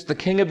against the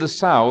king of the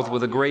south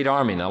with a great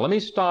army. Now, let me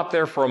stop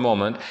there for a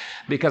moment,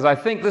 because I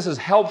think this is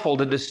helpful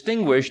to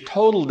distinguish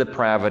total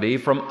depravity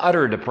from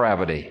utter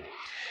depravity.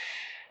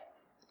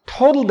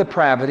 Total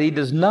depravity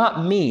does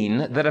not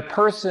mean that a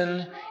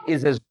person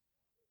is as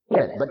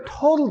bad, but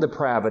total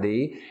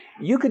depravity,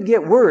 you could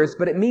get worse,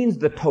 but it means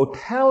the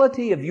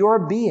totality of your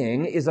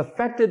being is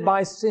affected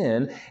by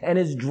sin and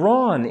is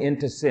drawn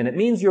into sin. It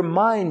means your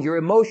mind, your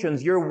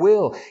emotions, your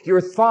will,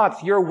 your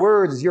thoughts, your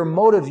words, your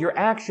motives, your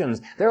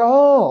actions, they're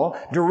all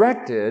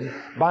directed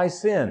by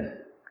sin.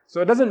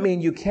 So it doesn't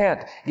mean you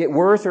can't get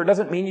worse, or it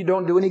doesn't mean you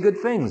don't do any good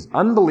things.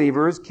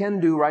 Unbelievers can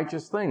do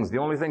righteous things. The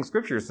only thing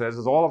Scripture says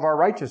is all of our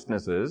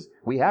righteousnesses,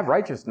 we have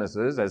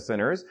righteousnesses as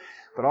sinners,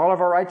 but all of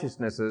our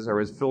righteousnesses are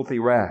as filthy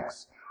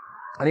rags.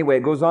 Anyway,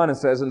 it goes on and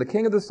says, and the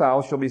king of the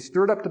south shall be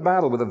stirred up to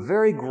battle with a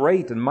very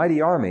great and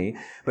mighty army,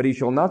 but he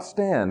shall not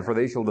stand, for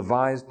they shall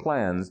devise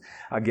plans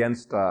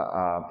against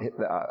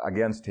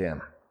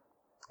him.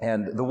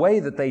 And the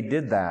way that they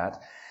did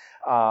that,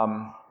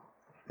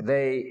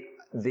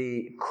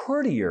 the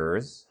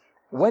courtiers,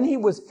 when he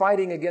was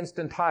fighting against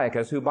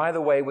Antiochus, who, by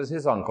the way, was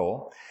his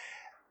uncle,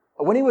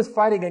 when he was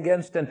fighting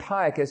against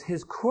Antiochus,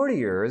 his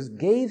courtiers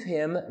gave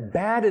him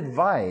bad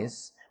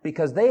advice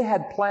because they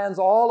had plans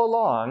all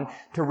along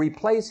to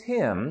replace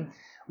him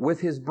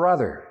with his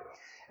brother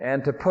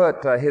and to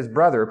put his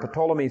brother,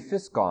 Ptolemy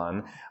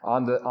Physcon,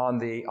 on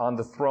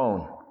the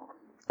throne.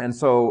 And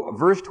so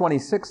verse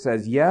 26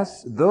 says,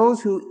 yes,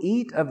 those who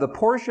eat of the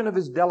portion of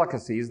his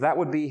delicacies, that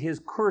would be his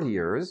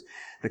courtiers,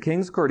 the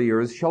king's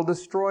courtiers, shall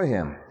destroy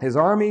him. His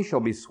army shall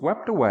be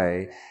swept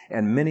away,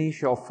 and many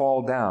shall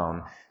fall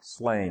down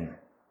slain.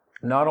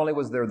 Not only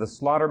was there the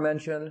slaughter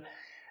mentioned,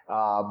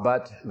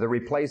 but the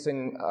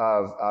replacing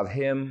of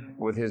him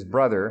with his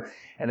brother.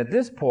 And at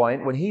this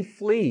point, when he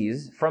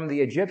flees from the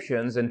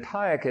Egyptians,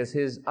 Antiochus,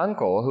 his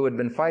uncle, who had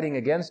been fighting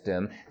against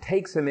him,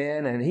 takes him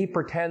in, and he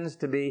pretends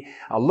to be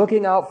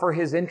looking out for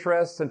his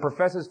interests and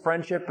professes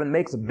friendship and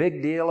makes a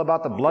big deal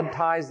about the blood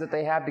ties that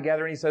they have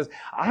together. And he says,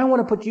 I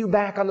want to put you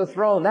back on the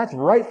throne. That's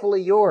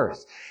rightfully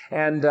yours.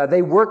 And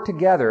they work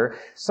together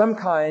some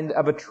kind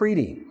of a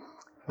treaty.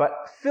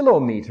 But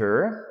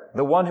Philometor,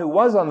 the one who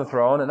was on the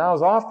throne and now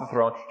is off the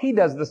throne, he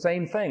does the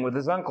same thing with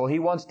his uncle. He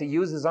wants to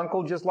use his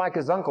uncle just like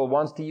his uncle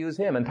wants to use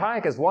him.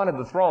 Antiochus wanted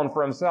the throne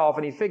for himself,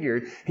 and he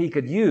figured he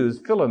could use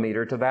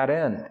Philometor to that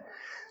end.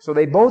 So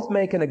they both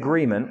make an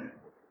agreement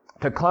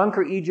to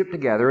conquer Egypt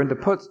together and to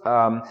put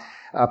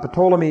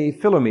Ptolemy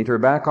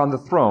Philometor back on the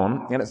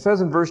throne. And it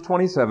says in verse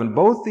 27,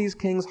 both these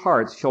kings'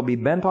 hearts shall be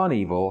bent on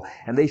evil,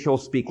 and they shall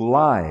speak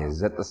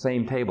lies at the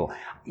same table.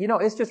 You know,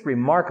 it's just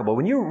remarkable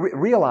when you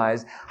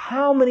realize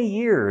how many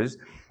years,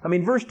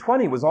 verse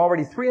 20 was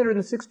already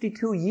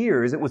 362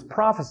 years it was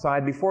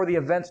prophesied before the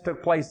events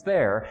took place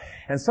there.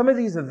 And some of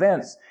these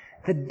events,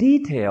 the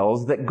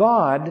details that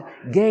God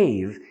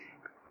gave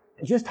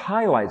just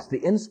highlights the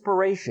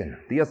inspiration,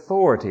 the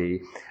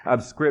authority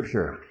of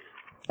Scripture.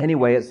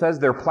 Anyway, it says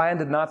their plan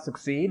did not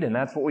succeed, and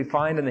that's what we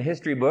find in the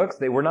history books.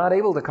 They were not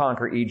able to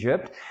conquer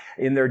Egypt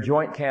in their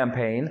joint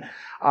campaign.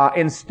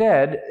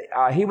 Instead,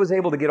 he was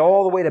able to get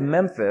all the way to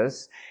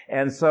Memphis,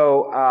 and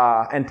so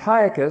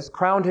Antiochus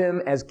crowned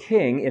him as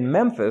king in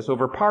Memphis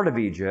over part of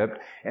Egypt,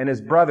 and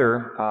his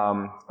brother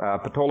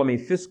Ptolemy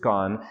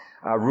Physcon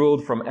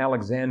ruled from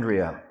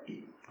Alexandria.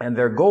 And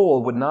their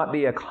goal would not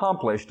be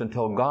accomplished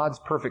until God's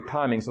perfect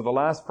timing. So the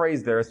last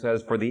phrase there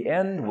says, for the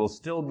end will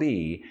still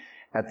be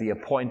at the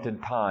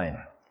appointed time.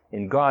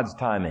 In God's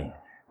timing.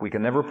 We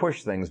can never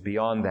push things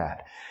beyond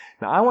that.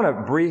 Now, I want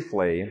to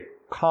briefly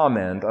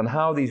comment on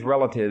how these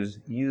relatives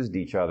used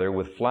each other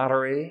with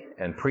flattery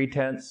and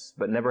pretense,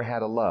 but never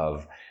had a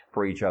love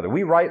for each other.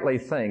 We rightly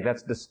think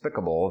that's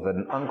despicable that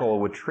an uncle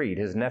would treat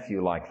his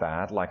nephew like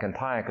that, like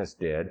Antiochus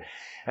did,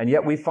 and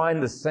yet we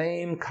find the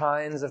same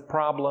kinds of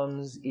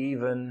problems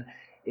even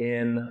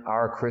in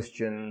our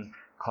Christian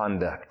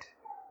conduct,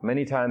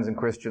 many times in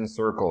Christian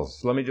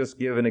circles. Let me just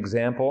give an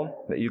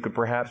example that you could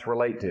perhaps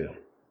relate to.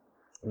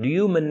 Do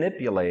you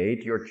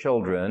manipulate your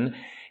children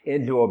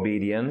into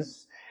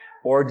obedience,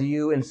 or do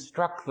you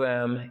instruct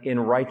them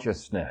in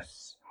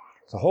righteousness?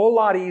 It's a whole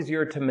lot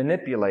easier to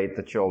manipulate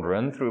the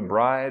children through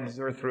bribes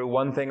or through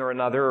one thing or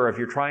another, or if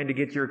you're trying to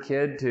get your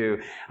kid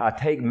to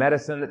take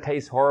medicine that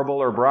tastes horrible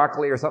or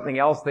broccoli or something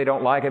else they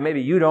don't like, and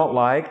maybe you don't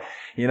like,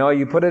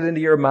 you put it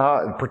into your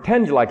mouth,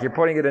 pretend like you're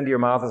putting it into your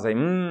mouth and say,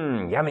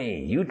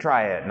 yummy, you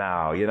try it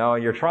now,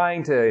 you're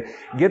trying to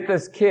get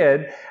this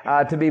kid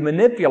to be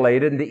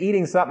manipulated into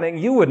eating something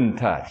you wouldn't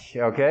touch,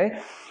 okay?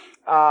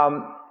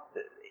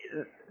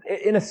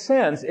 In a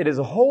sense, it is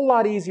a whole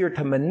lot easier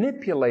to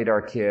manipulate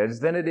our kids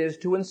than it is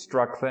to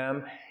instruct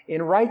them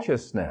in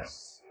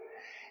righteousness.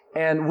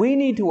 And we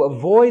need to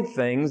avoid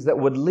things that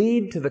would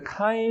lead to the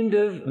kind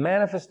of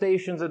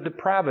manifestations of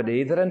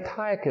depravity that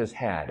Antiochus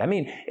had.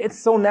 It's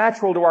so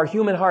natural to our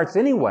human hearts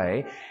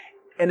anyway,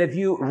 and if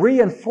you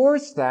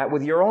reinforce that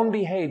with your own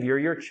behavior,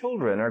 your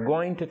children are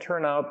going to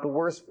turn out the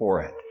worse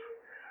for it.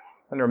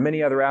 And there are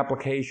many other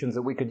applications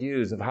that we could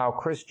use of how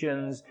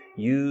Christians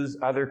use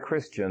other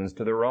Christians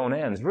to their own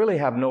ends, really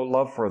have no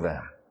love for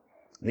them.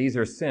 These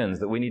are sins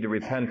that we need to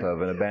repent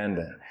of and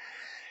abandon.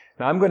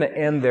 Now, I'm going to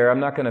end there.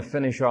 I'm not going to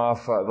finish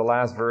off the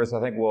last verse.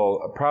 I think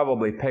we'll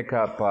probably pick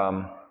up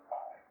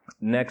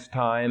next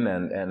time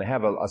and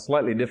have a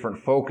slightly different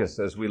focus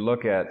as we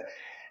look at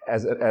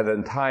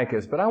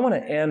Antiochus. But I want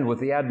to end with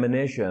the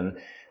admonition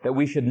that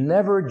we should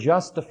never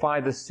justify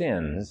the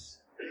sins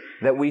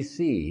that we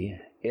see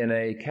in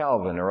a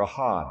Calvin or a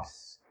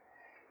Hobbes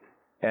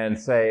and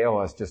say,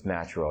 oh, it's just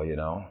natural,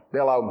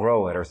 They'll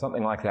outgrow it or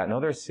something like that. No,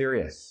 they're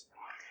serious.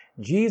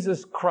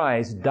 Jesus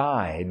Christ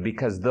died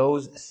because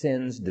those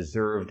sins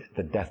deserved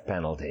the death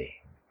penalty.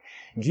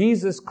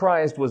 Jesus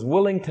Christ was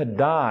willing to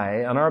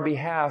die on our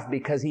behalf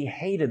because he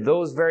hated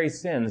those very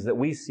sins that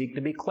we seek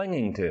to be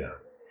clinging to.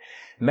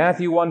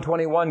 Matthew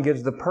 1:21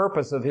 gives the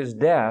purpose of his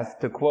death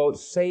to, quote,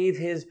 save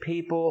his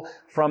people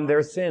from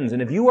their sins. And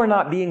if you are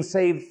not being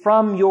saved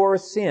from your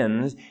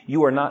sins,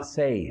 you are not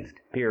saved,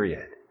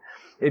 period.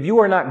 If you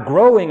are not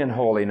growing in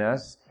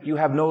holiness, you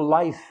have no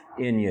life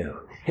in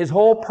you. His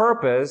whole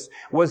purpose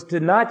was to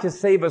not just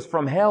save us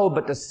from hell,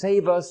 but to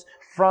save us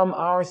from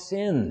our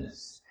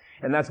sins.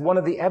 And that's one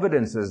of the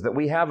evidences that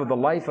we have of the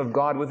life of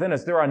God within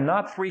us. There are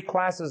not three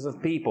classes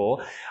of people.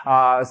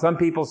 Some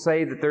people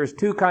say that there's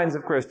two kinds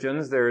of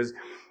Christians. There's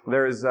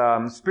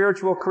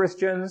spiritual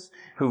Christians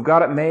who've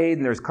got it made,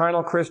 and there's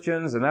carnal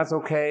Christians, and that's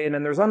okay. And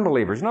then there's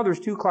unbelievers. No, there's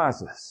two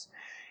classes.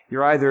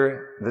 You're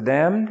either the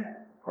damned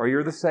or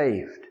you're the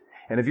saved.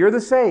 And if you're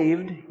the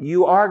saved,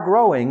 you are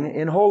growing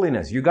in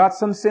holiness. You got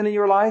some sin in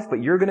your life,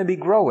 but you're going to be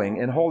growing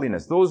in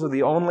holiness. Those are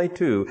the only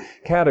two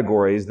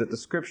categories that the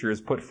Scriptures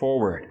put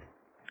forward.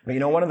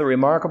 But one of the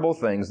remarkable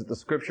things that the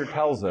Scripture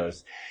tells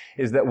us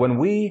is that when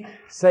we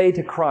say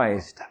to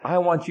Christ, I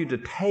want you to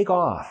take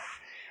off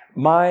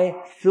my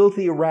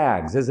filthy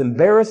rags, as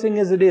embarrassing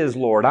as it is,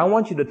 Lord, I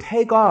want you to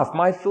take off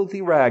my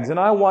filthy rags, and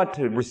I want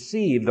to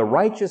receive the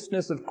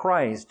righteousness of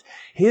Christ,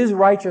 His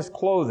righteous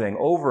clothing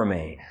over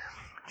me.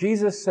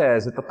 Jesus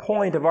says at the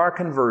point of our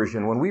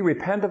conversion, when we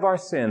repent of our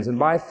sins and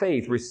by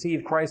faith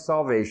receive Christ's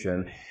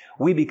salvation,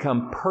 we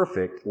become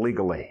perfect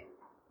legally.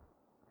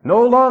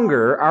 No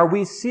longer are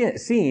we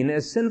seen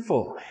as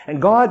sinful.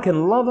 And God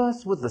can love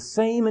us with the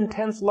same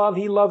intense love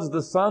He loves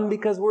the Son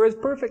because we're as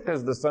perfect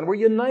as the Son. We're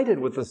united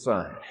with the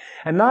Son.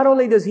 And not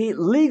only does He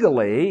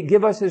legally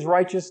give us His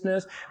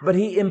righteousness, but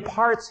He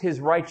imparts His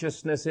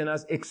righteousness in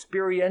us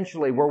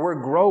experientially, where we're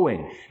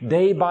growing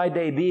day by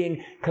day,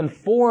 being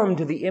conformed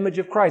to the image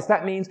of Christ.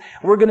 That means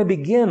we're going to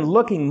begin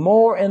looking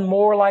more and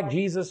more like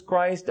Jesus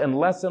Christ and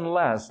less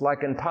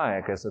like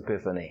Antiochus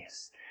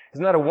Epiphanes.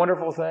 Isn't that a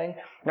wonderful thing?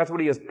 That's what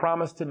He has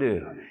promised to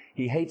do.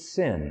 He hates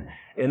sin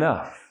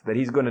enough that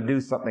He's going to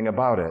do something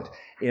about it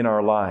in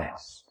our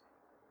lives.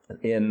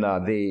 In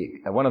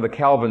one of the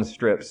Calvin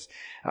strips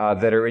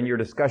that are in your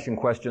discussion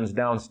questions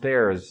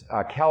downstairs,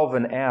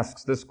 Calvin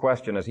asks this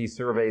question as he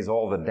surveys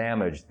all the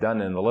damage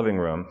done in the living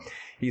room.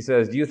 He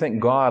says, do you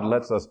think God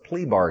lets us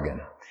plea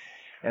bargain?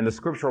 And the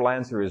scriptural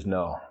answer is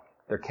no.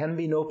 There can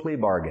be no plea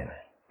bargain.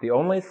 The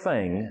only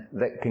thing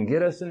that can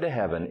get us into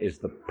heaven is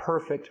the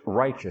perfect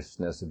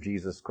righteousness of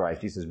Jesus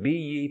Christ. He says, be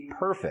ye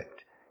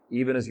perfect,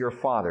 even as your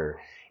Father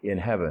in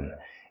heaven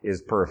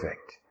is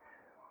perfect.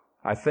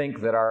 I think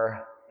that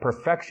our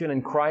perfection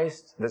in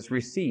Christ that's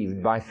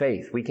received by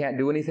faith, we can't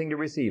do anything to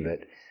receive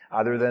it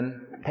other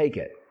than take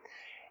it,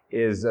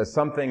 is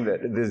something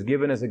that is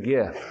given as a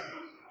gift.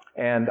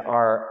 And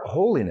our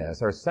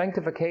holiness, our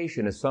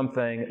sanctification is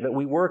something that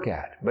we work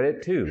at, but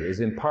it too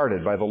is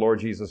imparted by the Lord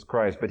Jesus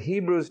Christ. But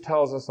Hebrews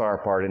tells us our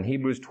part in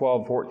Hebrews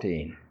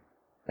 12:14.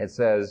 It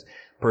says,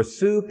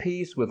 pursue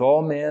peace with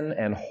all men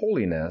and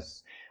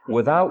holiness,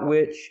 without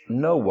which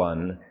no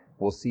one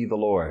will see the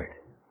Lord.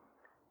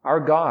 Our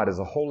God is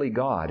a holy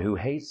God who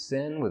hates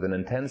sin with an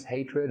intense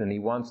hatred, and He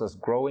wants us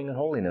growing in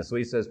holiness. So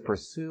He says,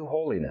 pursue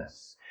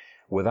holiness,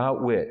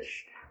 without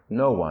which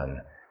no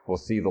one will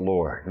see the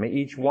Lord. May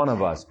each one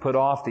of us put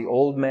off the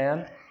old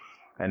man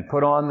and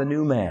put on the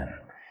new man,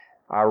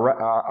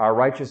 our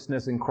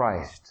righteousness in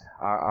Christ,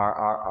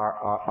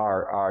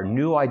 our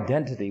new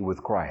identity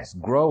with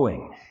Christ,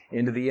 growing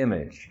into the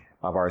image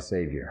of our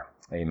Savior.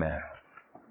 Amen.